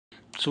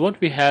So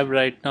what we have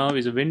right now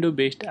is a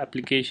window-based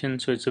application.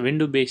 So it's a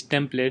window-based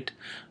template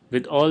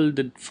with all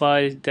the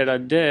files that are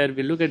there.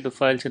 We'll look at the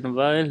files in a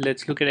while.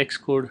 Let's look at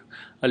Xcode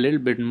a little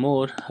bit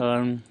more.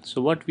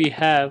 So what we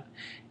have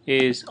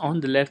is on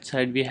the left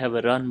side we have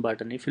a run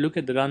button. If you look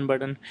at the run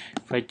button,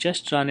 if I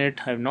just run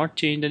it, I've not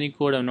changed any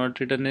code, I've not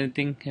written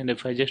anything, and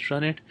if I just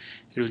run it,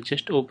 it will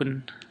just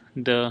open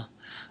the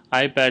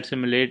iPad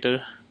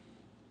simulator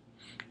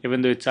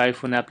even though it's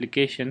iPhone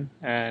application,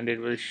 and it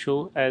will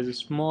show as a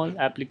small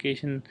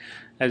application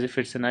as if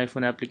it's an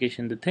iPhone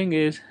application. The thing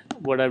is,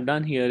 what I've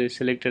done here is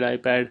selected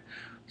iPad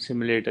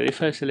simulator.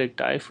 If I select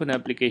iPhone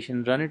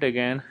application, run it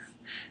again,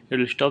 it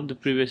will stop the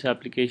previous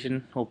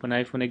application, open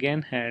iPhone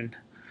again, and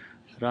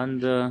run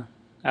the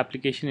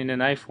application in an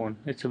iPhone.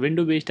 It's a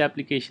window based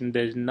application,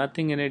 there's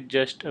nothing in it,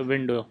 just a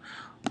window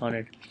on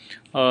it.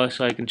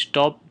 So I can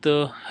stop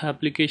the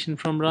application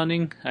from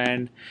running,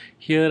 and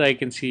here I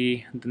can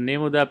see the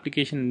name of the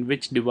application and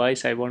which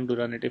device I want to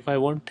run it. If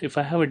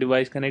I have a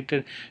device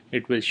connected,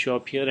 it will show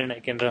up here and I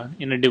can run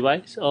in a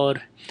device, or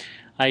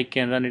I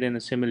can run it in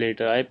a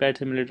simulator, iPad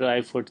simulator,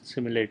 iPhone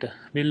simulator.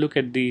 We'll look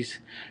at these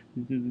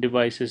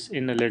devices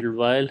in a little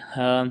while.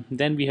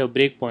 Then we have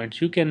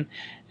breakpoints. You can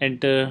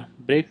enter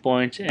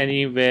breakpoints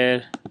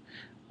anywhere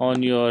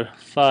on your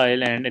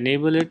file and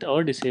enable it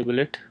or disable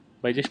it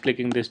by just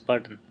clicking this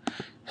button.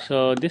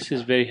 So this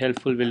is very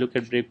helpful. We'll look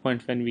at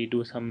breakpoints when we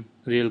do some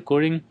real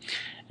coding.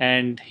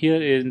 And here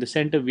in the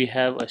center we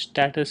have a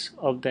status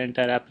of the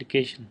entire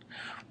application,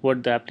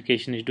 what the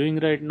application is doing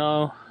right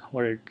now,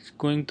 what it's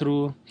going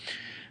through.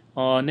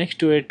 Next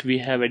to it we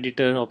have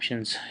editor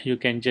options. You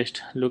can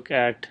just look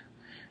at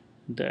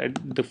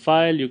the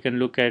file, you can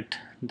look at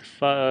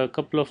a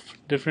couple of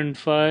different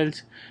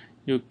files,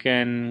 you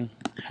can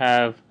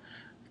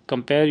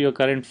compare your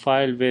current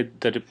file with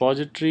the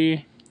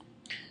repository.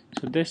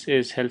 So this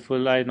is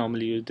helpful. I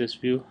normally use this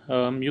view.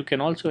 You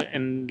can also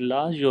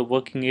enlarge your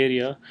working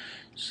area,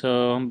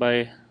 so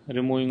by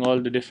removing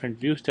all the different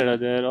views that are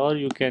there, or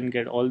you can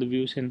get all the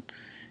views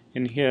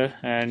in here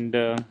and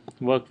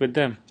work with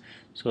them.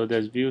 So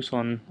there's views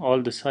on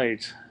all the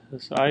sides.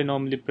 So I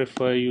normally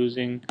prefer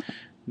using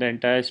the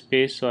entire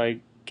space so I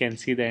can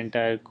see the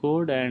entire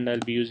code, and I'll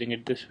be using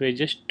it this way.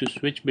 Just to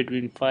switch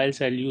between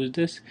files, I'll use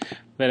this,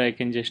 where I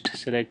can just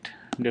select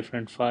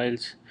different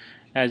files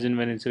as and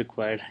when it's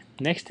required.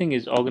 Next thing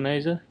is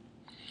organizer.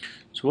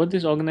 So what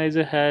this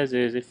organizer has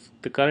is, if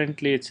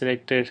currently it's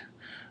selected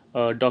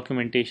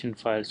documentation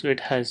file, so it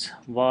has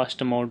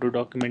vast amount of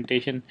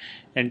documentation.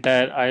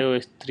 Entire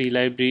iOS 3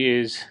 library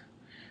is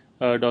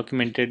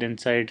documented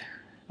inside.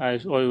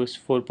 iOS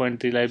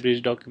 4.3 library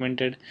is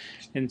documented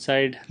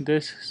inside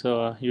this,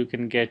 so you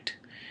can get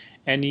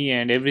any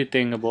and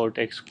everything about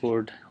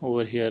Xcode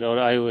over here, or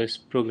iOS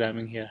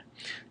programming here.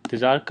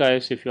 There's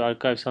archives. If you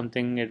archive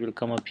something, it will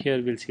come up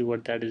here. We'll see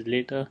what that is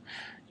later.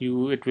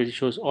 It will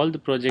shows all the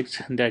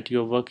projects that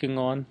you're working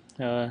on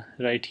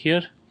right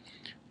here.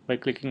 By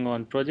clicking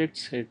on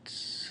projects,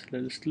 it's a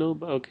little slow,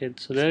 but okay,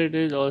 so there it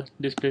is. All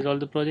displays all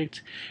the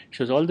projects. It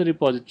shows all the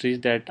repositories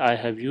that I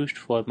have used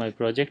for my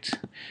projects.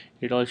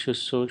 It also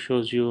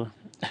shows you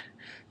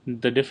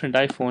the different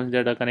iPhones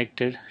that are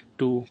connected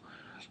to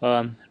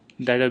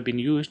that have been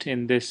used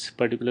in this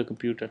particular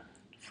computer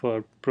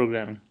for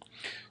programming.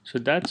 So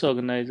that's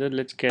organizer.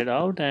 Let's get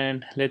out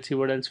and let's see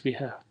what else we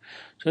have.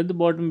 So at the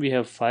bottom we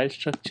have file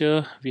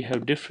structure. We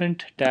have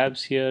different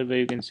tabs here where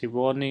you can see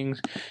warnings,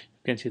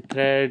 you can see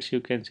threads, you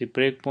can see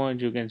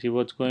breakpoints, you can see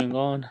what's going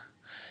on.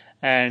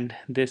 And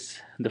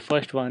the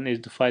first one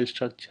is the file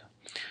structure.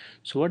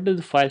 So what does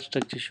the file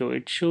structure show?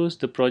 It shows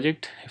the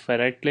project. If I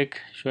right click,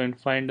 show in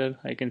Finder,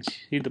 I can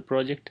see the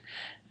project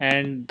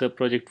and the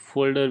project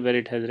folder where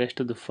it has rest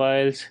of the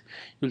files.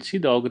 You'll see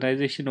the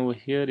organization over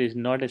here is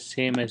not as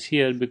same as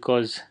here,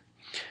 because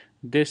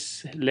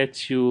this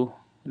lets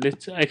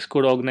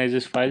Xcode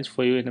organizes files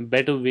for you in a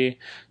better way,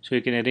 so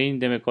you can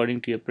arrange them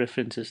according to your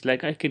preferences.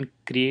 Like I can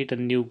create a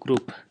new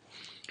group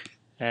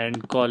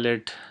and call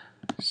it,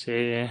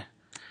 say,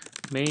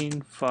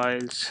 main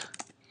files,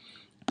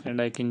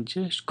 and I can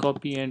just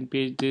copy and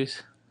paste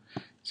this.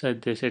 So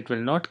this, it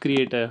will not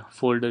create a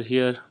folder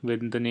here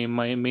with the name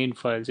my main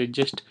files. It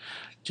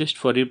just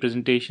for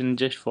representation,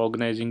 just for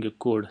organizing your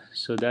code.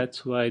 So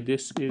that's why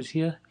this is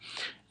here.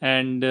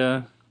 And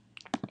there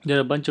are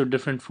a bunch of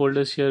different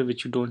folders here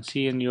which you don't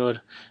see in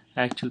your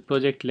actual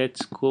project.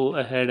 Let's go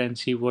ahead and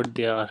see what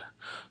they are.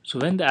 So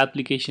when the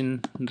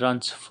application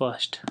runs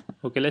first,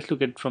 okay, let's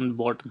look at it from the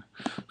bottom.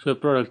 So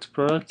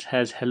products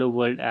has hello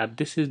world app.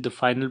 This is the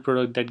final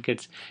product that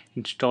gets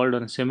installed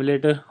on a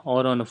simulator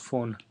or on a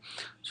phone.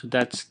 So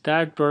that's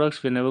that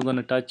products. We're never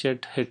gonna touch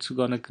it. It's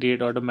gonna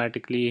create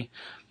automatically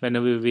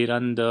whenever we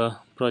run the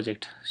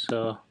project.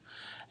 So,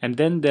 and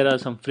then there are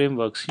some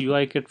frameworks: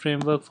 UIKit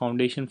framework,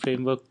 Foundation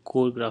framework,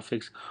 Core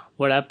graphics.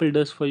 What Apple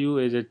does for you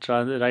is it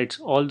writes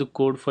all the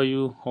code for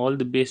you, all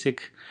the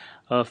basic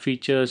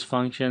features,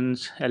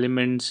 functions,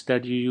 elements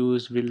that you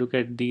use. We'll look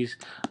at these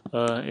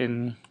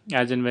in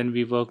as and when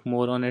we work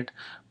more on it.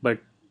 But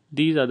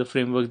these are the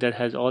frameworks that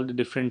has all the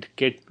different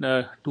kit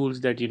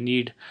tools that you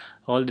need,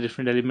 all the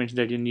different elements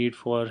that you need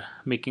for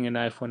making an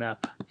iPhone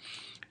app.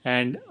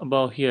 And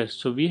above here,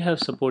 so we have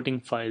supporting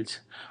files.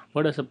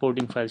 What are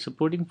supporting files?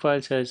 Supporting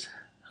files has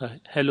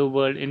hello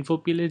world info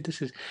page.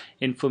 This is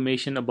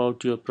information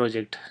about your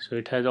project, so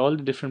it has all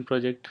the different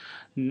project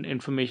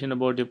information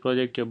about your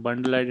project, your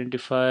bundle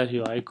identifier,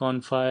 your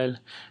icon file,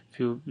 if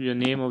you your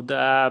name of the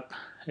app,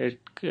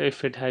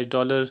 if it has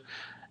dollar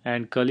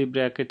and curly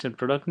brackets and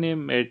product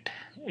name, it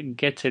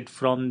gets it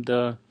from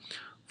the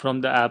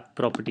app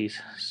properties.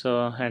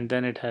 So, and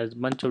then it has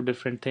bunch of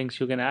different things.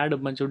 You can add a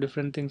bunch of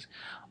different things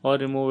or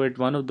remove it.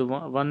 One of the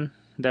one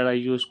that I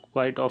use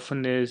quite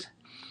often is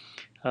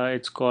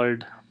it's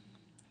called,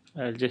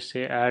 I'll just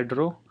say add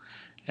row,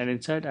 and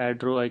inside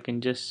add row I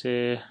can just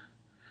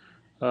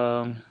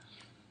um,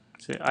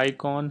 say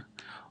icon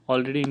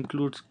already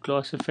includes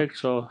gloss effect,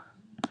 so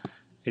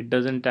it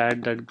doesn't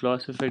add that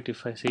gloss effect.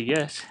 If I say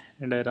yes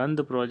and I run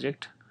the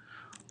project,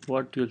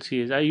 what you'll see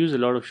is I use a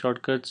lot of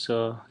shortcuts,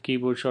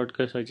 keyboard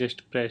shortcuts. I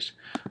just press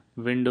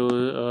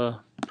Windows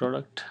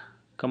product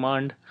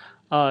command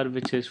R,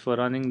 which is for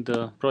running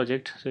the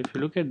project. So if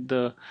you look at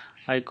the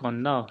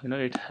icon now,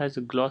 it has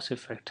a gloss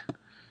effect.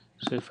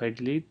 So if I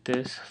delete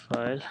this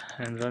file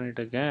and run it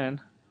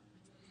again,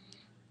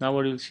 now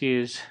what you'll see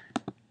is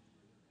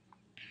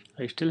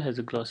it still has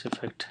a gloss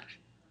effect.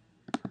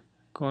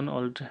 Icon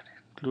already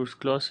includes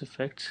gloss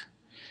effects.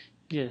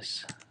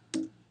 Yes.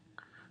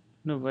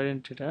 No, why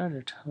didn't it add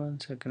it? One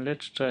second,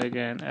 let's try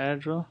again.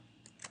 Add row.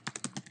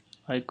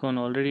 Icon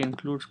already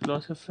includes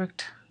gloss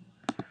effect.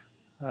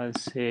 I'll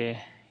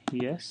say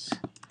yes.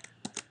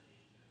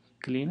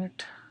 Clean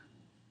it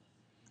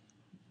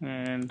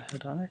and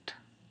run it.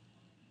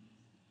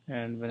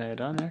 And when I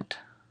run it,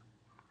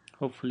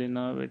 hopefully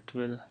now it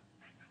will.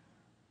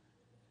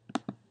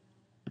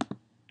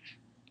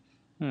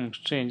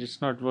 Strange,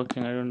 it's not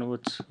working. I don't know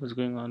what's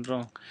going on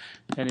wrong.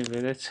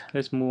 Anyway,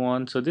 let's move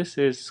on. So this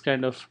is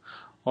kind of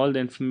all the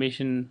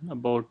information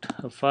about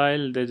a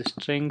file. There's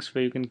strings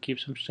where you can keep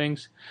some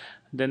strings.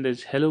 Then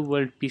there's hello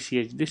world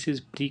pch. This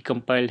is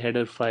pre-compiled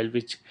header file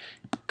which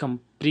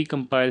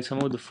pre-compile some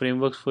of the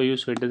frameworks for you,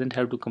 so it doesn't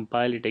have to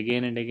compile it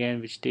again and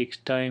again, which takes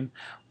time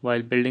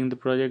while building the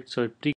project. So it pre